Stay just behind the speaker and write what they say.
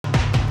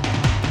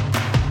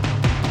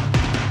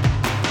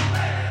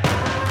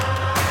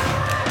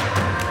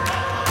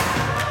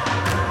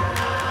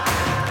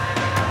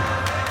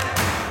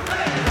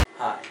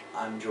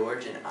I'm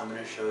George, and I'm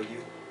going to show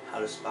you how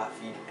to spot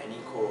feed any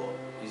coral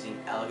using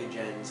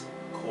AlgaGen's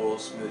coral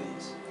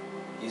smoothies.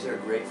 These are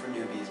great for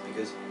newbies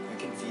because you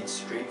can feed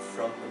straight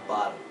from the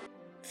bottom.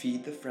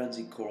 Feed the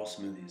Frenzy Coral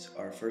Smoothies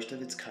are a first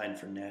of its kind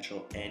for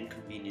natural and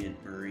convenient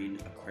marine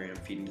aquarium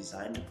feeding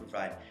designed to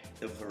provide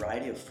the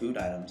variety of food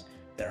items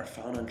that are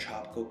found on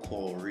tropical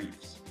coral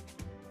reefs.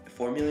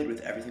 Formulated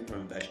with everything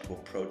from vegetable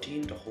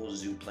protein to whole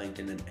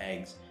zooplankton and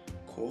eggs,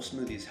 coral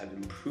smoothies have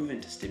been proven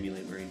to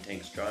stimulate marine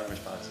tanks' drawing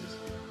responses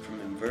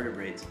from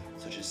invertebrates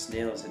such as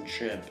snails and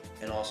shrimp,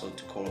 and also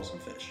to corals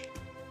and fish.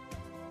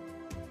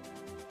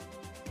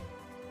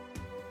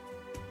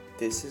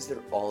 This is their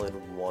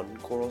all-in-one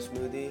coral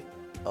smoothie,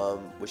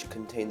 which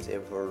contains a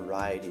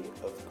variety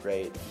of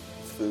great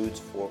foods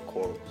for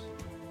corals.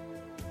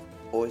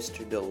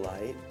 Oyster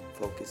Delight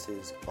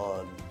focuses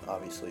on,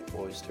 obviously,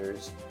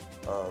 oysters,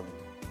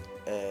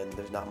 and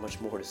there's not much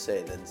more to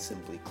say than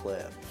simply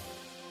clam.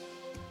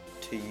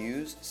 To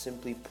use,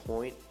 simply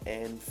point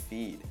and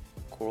feed.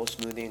 Coral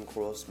Smoothie and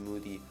Coral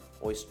Smoothie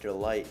Oyster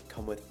Delight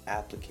come with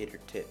applicator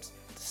tips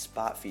to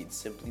spot feed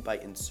simply by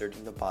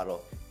inserting the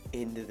bottle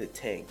into the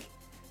tank.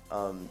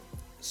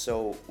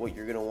 So what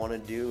you're going to want to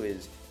do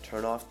is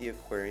turn off the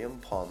aquarium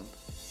pump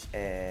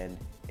and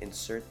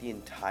insert the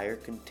entire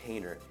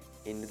container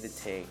into the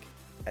tank,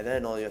 and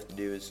then all you have to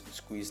do is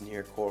squeeze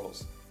near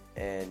corals,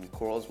 and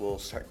corals will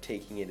start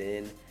taking it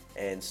in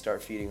and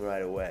start feeding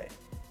right away.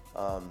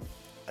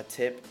 A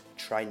tip,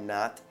 try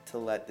not to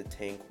let the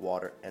tank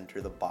water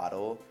enter the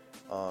bottle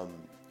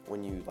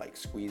when you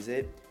squeeze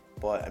it,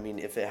 but I mean,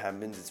 if it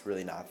happens, it's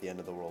really not the end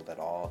of the world at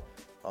all,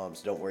 so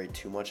don't worry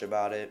too much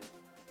about it.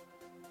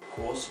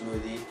 Coral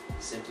Smoothie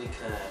Simply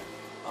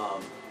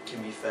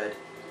can be fed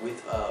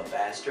with a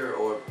baster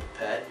or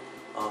pipette.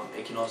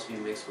 It can also be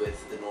mixed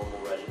with the normal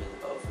regimen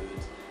of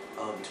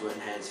foods to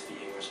enhance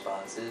feeding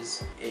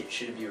responses. It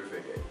should be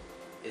refrigerated.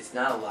 It's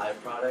not a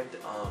live product.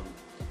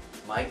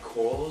 My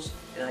corals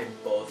and I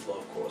both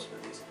love coral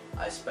smoothies.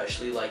 I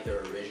especially like their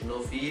original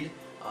feed,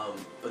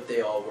 but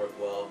they all work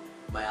well.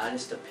 My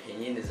honest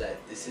opinion is that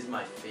this is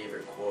my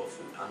favorite coral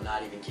food. I'm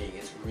not even kidding.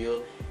 It's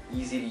real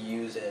easy to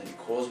use, and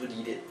corals would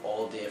eat it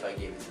all day if I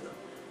gave it to them.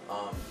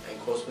 And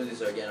coral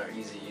smoothies are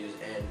easy to use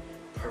and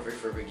perfect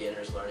for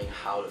beginners learning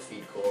how to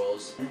feed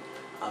corals.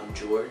 I'm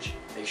George.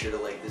 Make sure to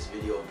like this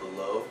video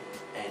below,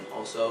 and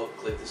also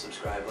click the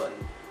subscribe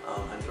button.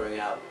 I'm throwing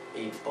out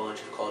a bunch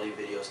of quality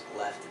videos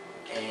left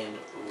and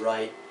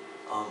right.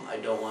 I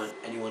don't want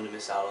anyone to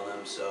miss out on them,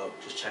 so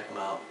just check them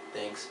out.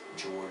 Thanks,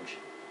 George.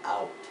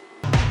 Out.